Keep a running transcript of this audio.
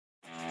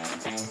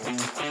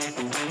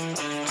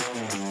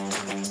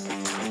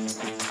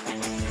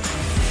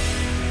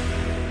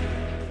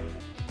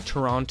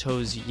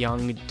Toronto's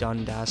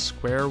Yonge-Dundas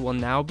Square will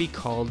now be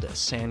called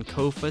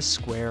Sankofa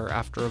Square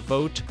after a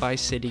vote by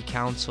City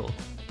Council.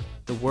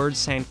 The word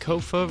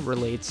Sankofa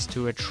relates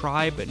to a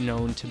tribe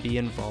known to be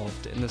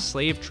involved in the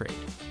slave trade.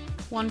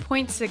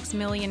 1.6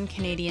 million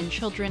Canadian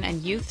children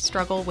and youth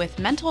struggle with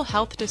mental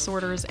health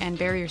disorders and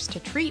barriers to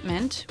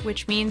treatment,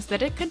 which means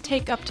that it could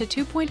take up to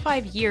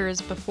 2.5 years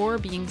before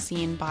being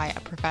seen by a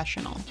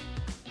professional.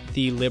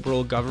 The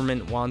Liberal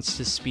government wants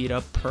to speed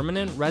up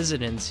permanent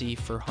residency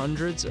for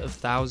hundreds of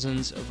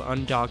thousands of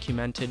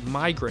undocumented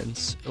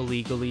migrants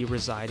illegally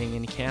residing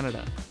in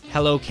Canada.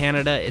 Hello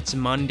Canada, it's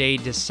Monday,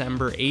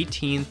 December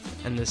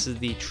 18th, and this is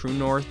the True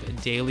North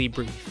Daily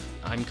Brief.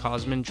 I'm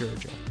Cosmin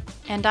Georgia.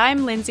 And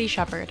I'm Lindsay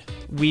Shepard.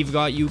 We've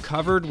got you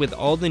covered with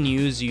all the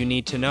news you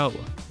need to know.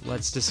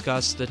 Let's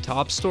discuss the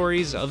top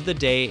stories of the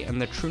day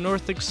and the True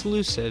North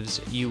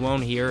exclusives you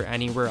won't hear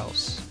anywhere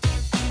else.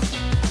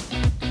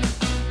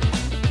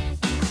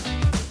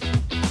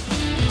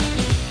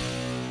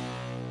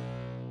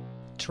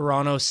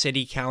 Toronto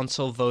City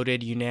Council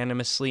voted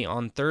unanimously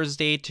on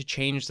Thursday to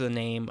change the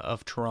name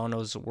of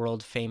Toronto's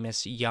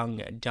world-famous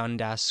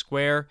Yonge-Dundas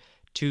Square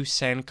to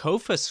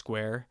Sankofa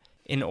Square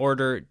in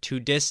order to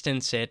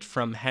distance it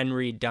from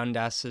Henry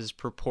Dundas's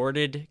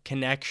purported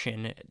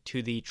connection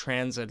to the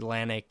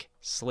transatlantic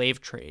slave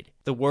trade.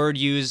 The word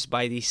used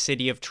by the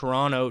City of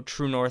Toronto,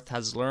 True North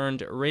has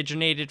learned,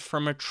 originated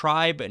from a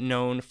tribe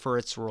known for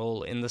its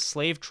role in the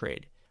slave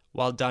trade.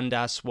 While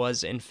Dundas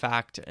was in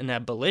fact an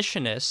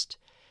abolitionist,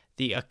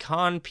 the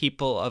Akan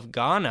people of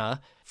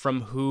Ghana,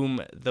 from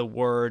whom the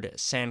word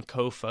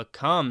Sankofa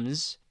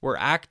comes, were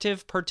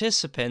active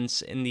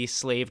participants in the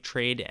slave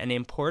trade and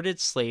imported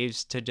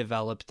slaves to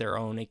develop their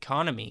own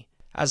economy.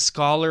 As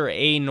scholar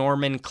A.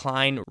 Norman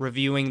Klein,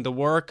 reviewing the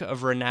work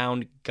of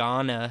renowned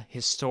Ghana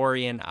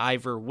historian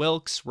Ivor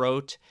Wilkes,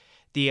 wrote,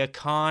 "The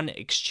Akan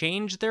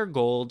exchanged their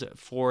gold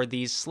for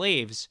these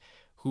slaves,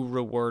 who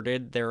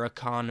rewarded their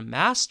Akan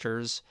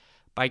masters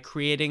by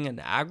creating an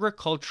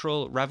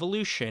agricultural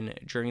revolution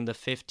during the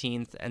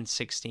 15th and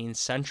 16th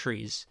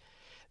centuries.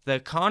 The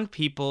Akan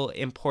people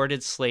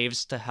imported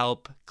slaves to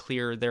help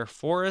clear their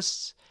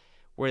forests,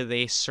 where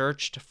they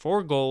searched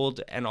for gold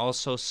and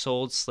also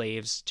sold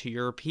slaves to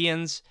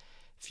Europeans,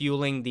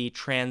 fueling the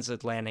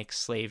transatlantic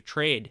slave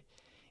trade.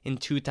 In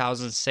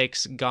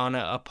 2006,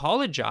 Ghana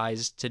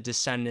apologized to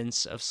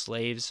descendants of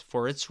slaves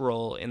for its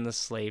role in the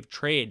slave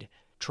trade.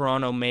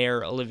 Toronto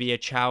Mayor Olivia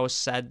Chow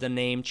said the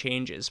name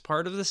change is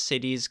part of the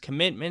city's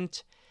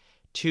commitment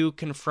to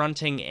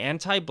confronting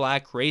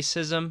anti-Black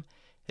racism,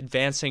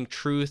 advancing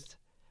truth,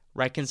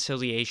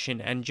 reconciliation,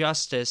 and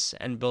justice,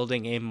 and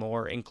building a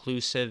more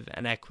inclusive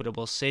and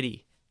equitable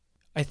city.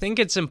 I think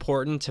it's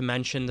important to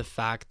mention the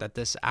fact that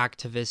this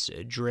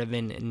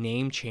activist-driven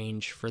name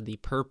change for the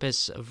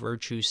purpose of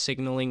virtue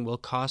signaling will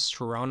cost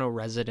Toronto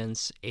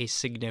residents a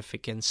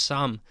significant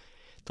sum.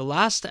 The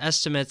last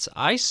estimates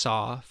I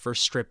saw for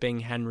stripping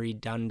Henry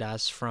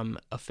Dundas from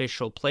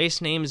official place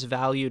names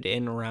valued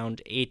in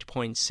around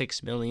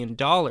 $8.6 million.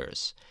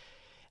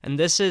 And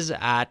this is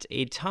at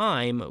a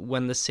time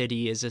when the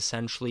city is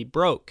essentially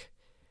broke.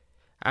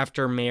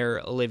 After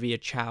Mayor Olivia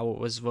Chow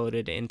was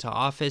voted into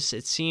office,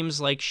 it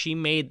seems like she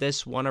made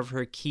this one of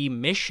her key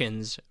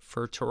missions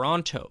for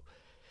Toronto.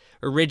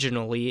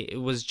 Originally,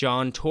 it was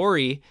John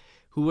Tory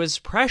who was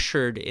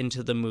pressured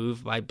into the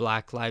move by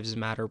Black Lives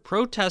Matter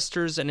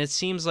protesters, and it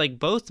seems like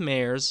both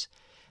mayors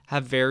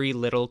have very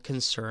little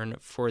concern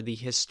for the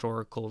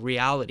historical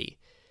reality.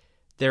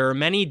 There are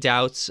many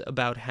doubts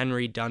about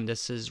Henry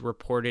Dundas's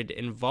reported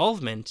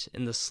involvement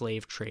in the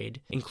slave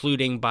trade,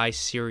 including by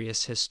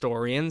serious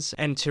historians,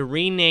 and to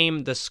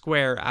rename the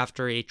square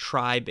after a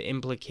tribe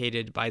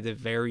implicated by the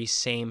very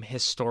same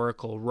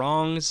historical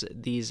wrongs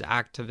these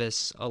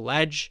activists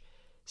allege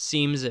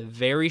seems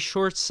very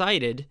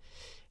short-sighted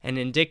and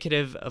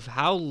indicative of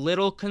how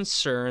little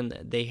concern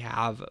they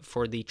have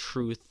for the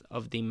truth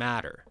of the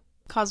matter.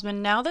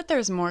 Cosmin, now that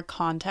there's more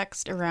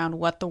context around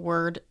what the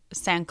word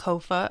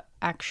Sankofa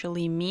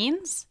actually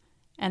means,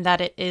 and that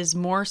it is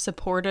more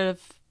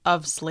supportive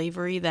of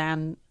slavery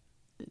than,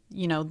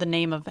 the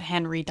name of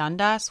Henry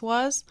Dundas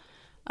was,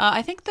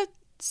 I think the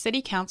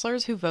city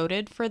councilors who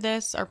voted for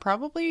this are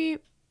probably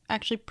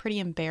actually pretty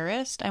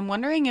embarrassed. I'm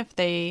wondering if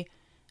they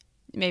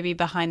maybe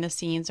behind the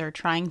scenes are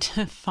trying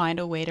to find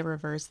a way to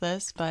reverse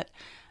this. But,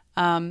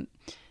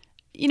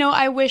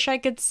 I wish I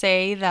could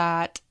say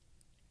that,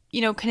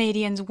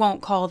 Canadians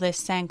won't call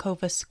this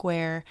Sankofa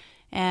Square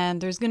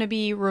and there's going to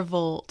be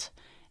revolt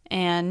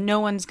and no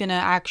one's going to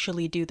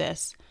actually do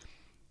this.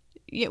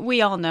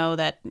 We all know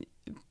that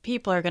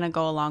people are going to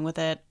go along with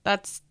it.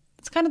 It's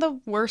kind of the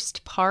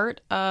worst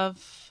part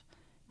of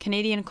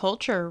Canadian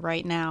culture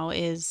right now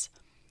is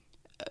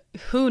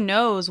who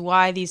knows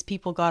why these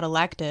people got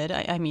elected.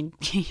 I mean,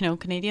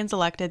 Canadians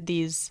elected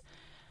these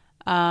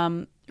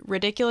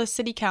ridiculous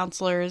city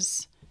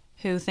councilors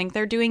who think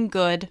they're doing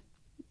good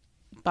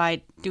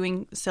by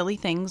doing silly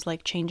things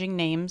like changing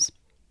names.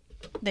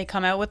 They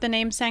come out with the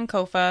name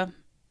Sankofa,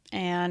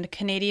 and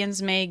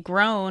Canadians may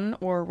groan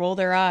or roll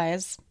their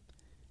eyes,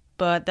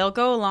 but they'll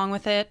go along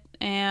with it,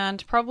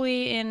 and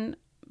probably in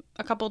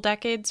a couple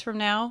decades from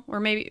now, or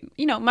maybe,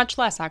 much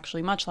less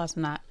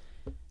than that,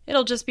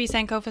 it'll just be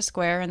Sankofa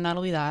Square, and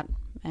that'll be that.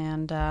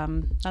 And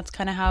that's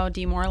kind of how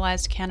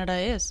demoralized Canada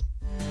is.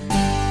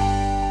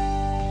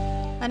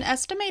 An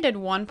estimated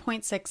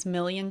 1.6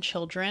 million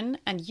children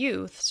and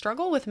youth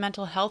struggle with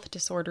mental health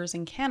disorders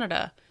in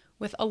Canada,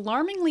 with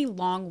alarmingly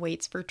long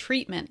waits for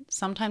treatment,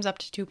 sometimes up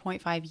to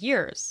 2.5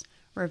 years,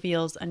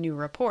 reveals a new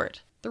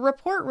report. The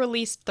report,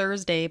 released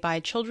Thursday by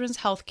Children's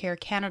Healthcare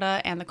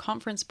Canada and the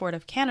Conference Board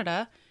of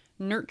Canada,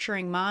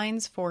 Nurturing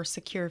Minds for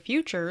Secure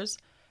Futures,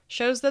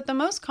 shows that the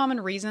most common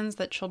reasons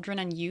that children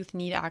and youth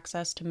need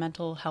access to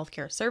mental health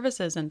care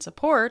services and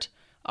support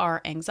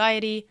are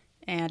anxiety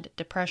and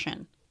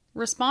depression.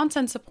 Response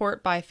and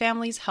support by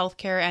families,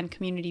 healthcare, and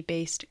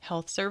community-based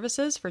health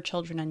services for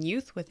children and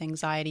youth with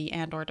anxiety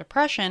and/or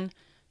depression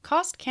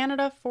cost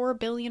Canada $4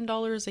 billion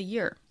a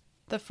year.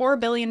 The $4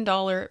 billion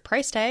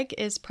price tag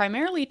is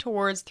primarily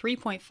towards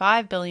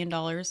 $3.5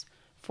 billion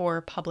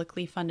for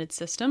publicly funded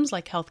systems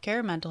like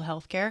healthcare, mental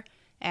health care,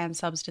 and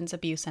substance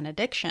abuse and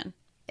addiction.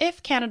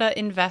 If Canada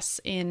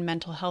invests in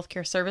mental health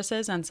care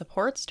services and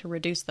supports to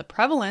reduce the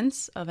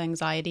prevalence of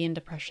anxiety and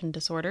depression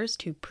disorders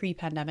to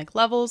pre-pandemic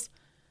levels,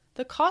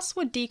 the costs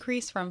would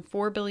decrease from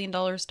 $4 billion to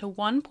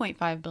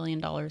 $1.5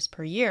 billion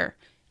per year,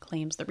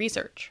 claims the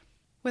research.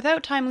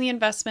 Without timely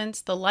investments,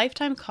 the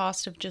lifetime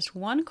cost of just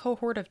one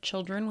cohort of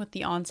children with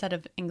the onset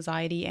of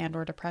anxiety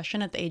and/or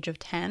depression at the age of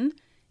 10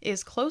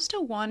 is close to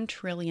 $1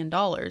 trillion,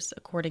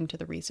 according to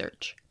the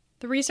research.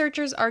 The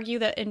researchers argue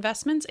that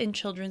investments in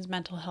children's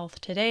mental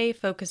health today,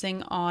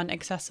 focusing on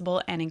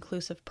accessible and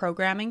inclusive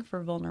programming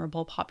for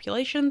vulnerable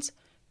populations,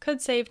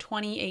 could save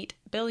 $28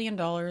 billion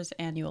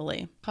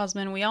annually.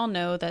 Cosmin, we all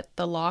know that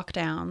the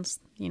lockdowns,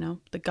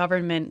 the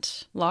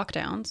government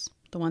lockdowns,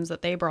 the ones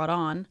that they brought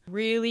on,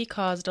 really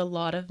caused a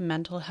lot of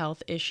mental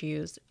health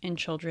issues in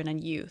children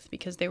and youth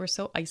because they were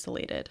so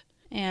isolated.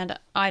 And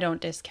I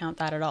don't discount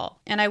that at all.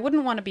 And I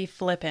wouldn't want to be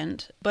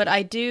flippant, but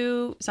I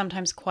do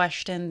sometimes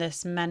question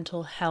this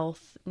mental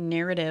health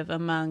narrative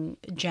among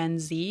Gen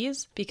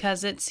Zs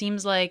because it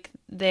seems like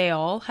they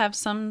all have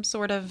some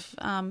sort of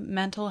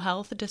mental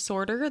health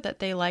disorder that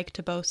they like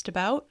to boast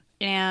about.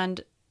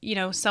 And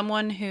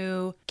someone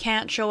who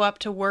can't show up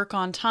to work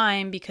on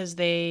time because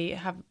they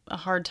have a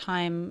hard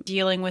time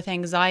dealing with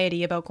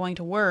anxiety about going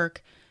to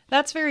work,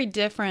 that's very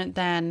different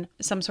than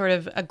some sort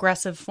of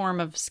aggressive form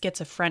of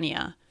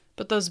schizophrenia.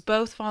 But those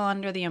both fall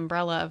under the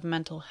umbrella of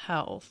mental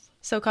health.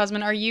 So,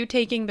 Cosmin, are you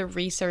taking the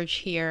research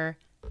here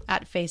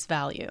at face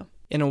value?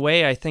 In a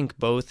way, I think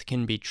both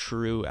can be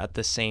true at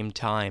the same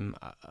time.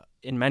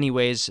 In many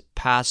ways,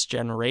 past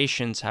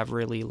generations have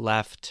really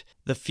left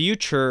the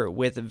future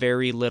with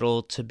very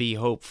little to be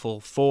hopeful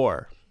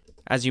for.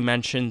 As you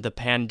mentioned, the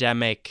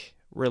pandemic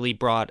really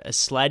brought a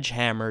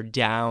sledgehammer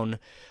down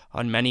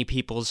on many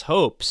people's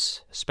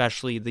hopes,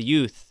 especially the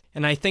youth.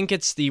 And I think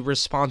it's the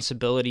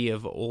responsibility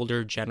of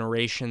older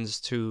generations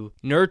to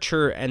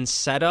nurture and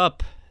set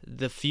up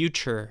the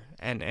future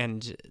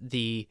and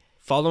the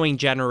following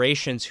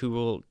generations who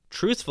will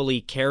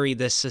truthfully carry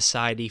this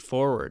society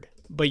forward.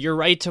 But you're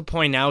right to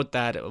point out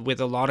that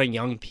with a lot of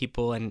young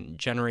people and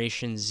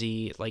Generation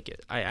Z, like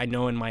I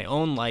know in my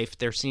own life,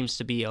 there seems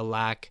to be a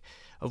lack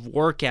of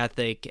work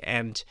ethic,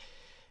 and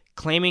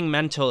claiming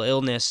mental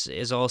illness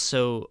is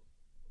also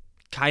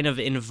kind of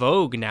in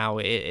vogue now.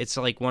 It's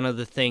like one of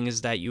the things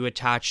that you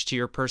attach to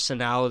your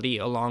personality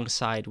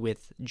alongside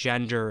with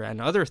gender and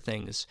other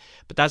things.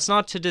 But that's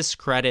not to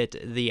discredit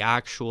the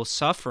actual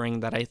suffering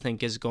that I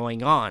think is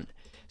going on.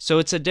 So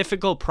it's a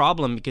difficult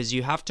problem because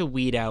you have to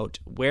weed out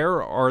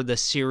where are the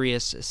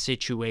serious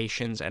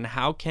situations and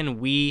how can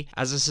we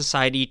as a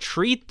society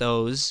treat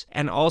those,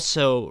 and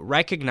also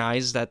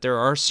recognize that there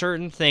are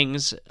certain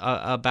things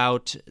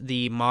about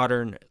the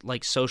modern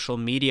social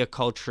media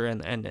culture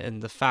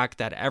and the fact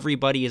that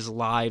everybody's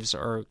lives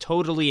are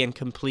totally and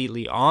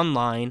completely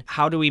online.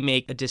 How do we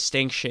make a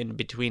distinction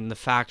between the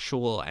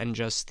factual and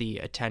just the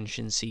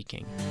attention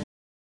seeking?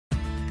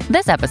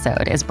 This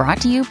episode is brought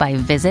to you by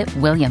Visit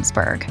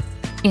Williamsburg.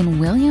 In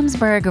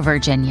Williamsburg,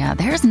 Virginia,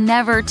 there's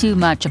never too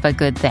much of a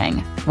good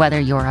thing.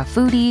 Whether you're a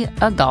foodie,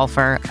 a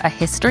golfer, a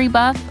history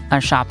buff, a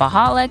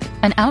shopaholic,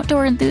 an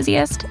outdoor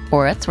enthusiast,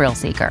 or a thrill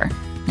seeker,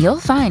 you'll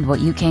find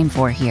what you came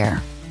for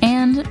here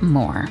and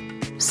more.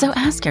 So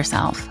ask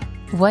yourself,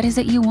 what is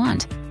it you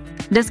want?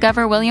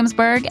 Discover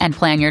Williamsburg and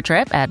plan your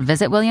trip at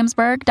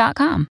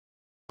visitwilliamsburg.com.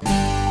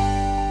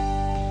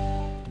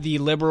 The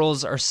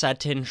Liberals are set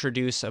to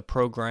introduce a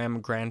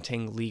program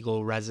granting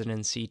legal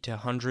residency to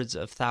hundreds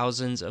of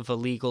thousands of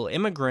illegal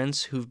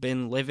immigrants who've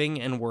been living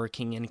and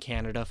working in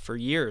Canada for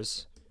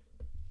years.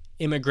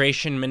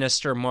 Immigration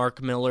Minister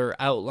Mark Miller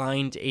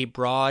outlined a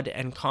broad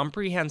and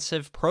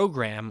comprehensive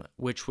program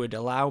which would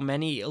allow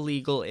many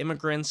illegal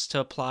immigrants to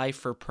apply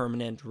for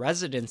permanent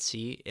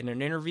residency in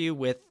an interview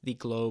with the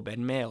Globe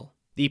and Mail.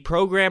 The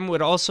program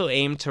would also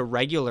aim to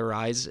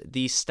regularize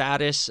the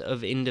status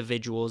of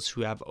individuals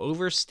who have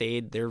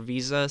overstayed their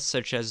visa,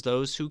 such as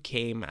those who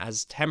came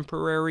as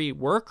temporary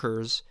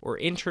workers or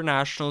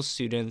international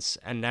students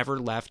and never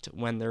left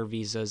when their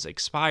visas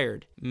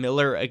expired.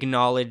 Miller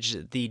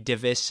acknowledged the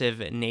divisive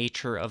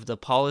nature of the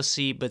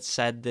policy, but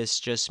said this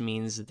just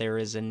means there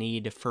is a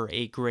need for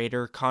a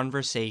greater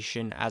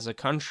conversation as a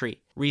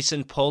country.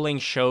 Recent polling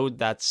showed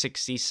that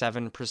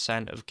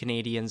 67% of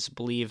Canadians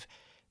believe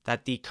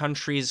that the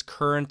country's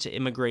current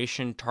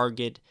immigration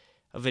target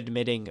of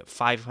admitting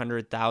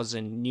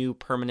 500,000 new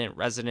permanent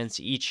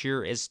residents each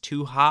year is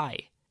too high.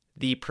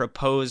 The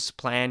proposed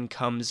plan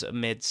comes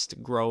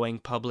amidst growing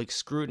public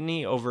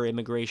scrutiny over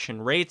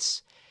immigration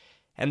rates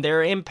and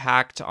their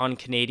impact on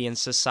Canadian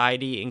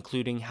society,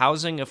 including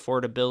housing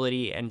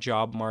affordability and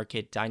job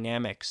market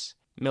dynamics.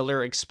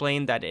 Miller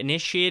explained that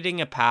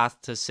initiating a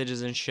path to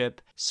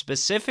citizenship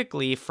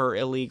specifically for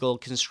illegal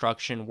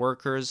construction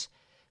workers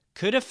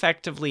could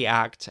effectively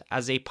act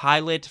as a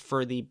pilot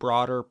for the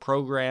broader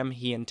program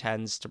he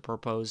intends to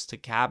propose to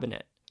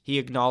Cabinet. He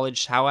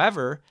acknowledged,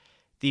 however,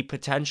 the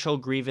potential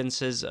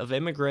grievances of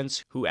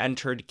immigrants who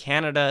entered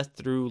Canada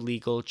through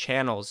legal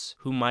channels,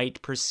 who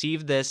might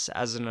perceive this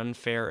as an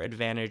unfair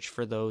advantage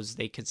for those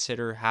they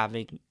consider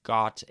having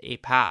got a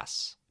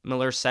pass.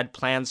 Miller said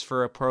plans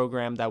for a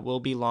program that will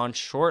be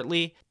launched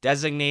shortly,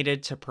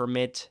 designated to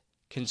permit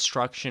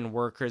construction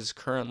workers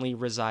currently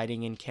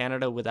residing in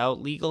Canada without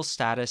legal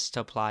status to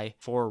apply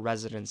for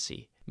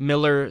residency.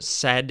 Miller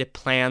said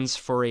plans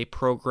for a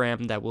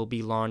program that will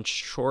be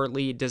launched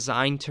shortly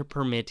designed to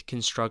permit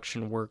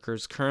construction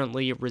workers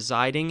currently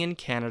residing in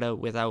Canada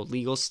without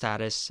legal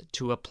status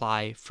to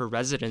apply for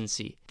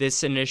residency.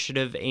 This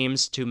initiative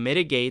aims to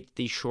mitigate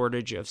the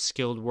shortage of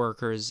skilled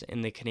workers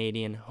in the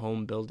Canadian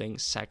home building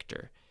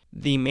sector.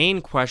 The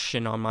main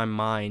question on my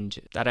mind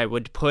that I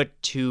would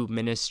put to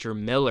Minister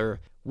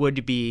Miller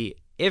would be,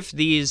 if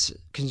these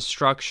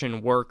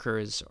construction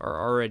workers are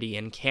already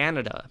in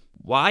Canada,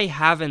 why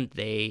haven't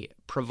they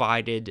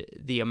provided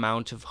the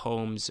amount of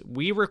homes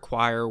we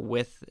require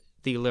with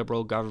the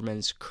Liberal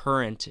government's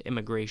current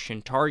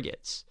immigration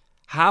targets?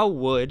 How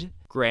would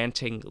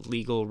granting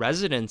legal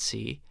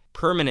residency,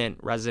 permanent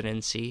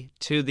residency,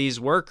 to these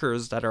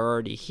workers that are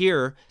already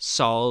here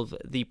solve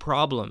the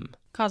problem?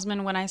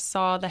 Cosmin, when I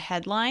saw the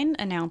headline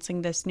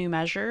announcing this new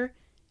measure,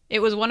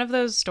 it was one of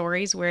those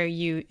stories where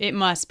it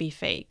must be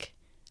fake,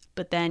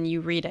 but then you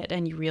read it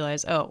and you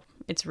realize, oh,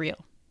 it's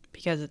real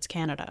because it's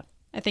Canada.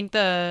 I think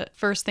the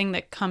first thing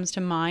that comes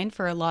to mind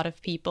for a lot of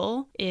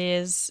people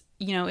is,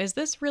 is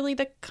this really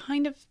the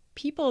kind of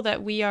people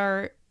that we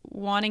are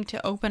wanting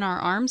to open our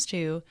arms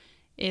to?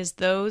 Is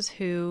those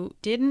who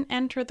didn't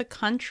enter the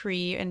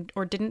country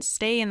or didn't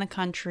stay in the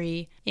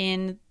country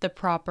in the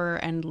proper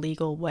and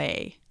legal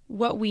way.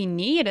 What we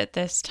need at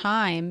this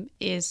time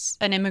is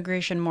an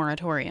immigration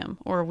moratorium,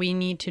 or we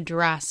need to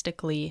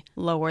drastically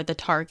lower the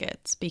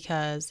targets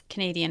because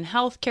Canadian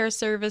healthcare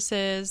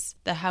services,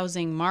 the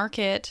housing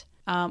market,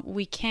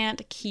 we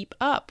can't keep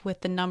up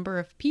with the number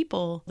of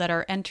people that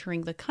are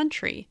entering the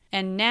country.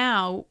 And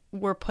now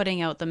we're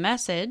putting out the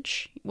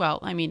message,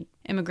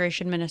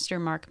 Immigration Minister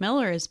Mark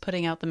Miller is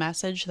putting out the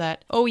message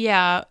that, oh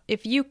yeah,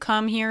 if you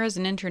come here as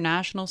an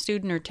international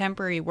student or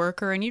temporary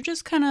worker and you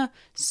just kind of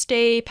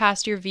stay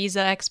past your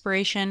visa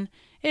expiration,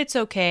 it's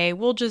okay.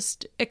 We'll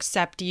just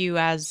accept you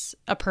as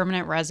a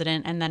permanent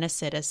resident and then a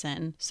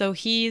citizen. So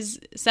he's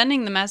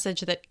sending the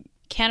message that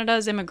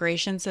Canada's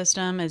immigration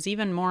system is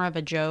even more of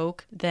a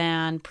joke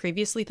than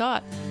previously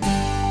thought.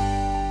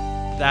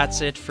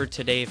 That's it for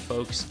today,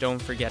 folks. Don't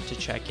forget to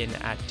check in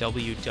at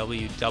www.tnc.news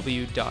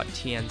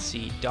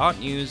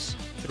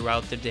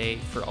throughout the day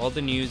for all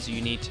the news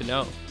you need to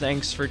know.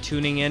 Thanks for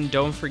tuning in.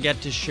 Don't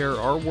forget to share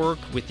our work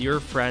with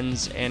your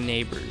friends and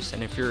neighbors.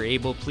 And if you're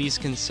able, please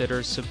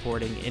consider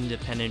supporting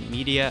independent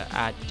media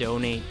at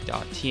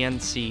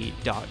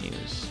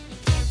donate.tnc.news.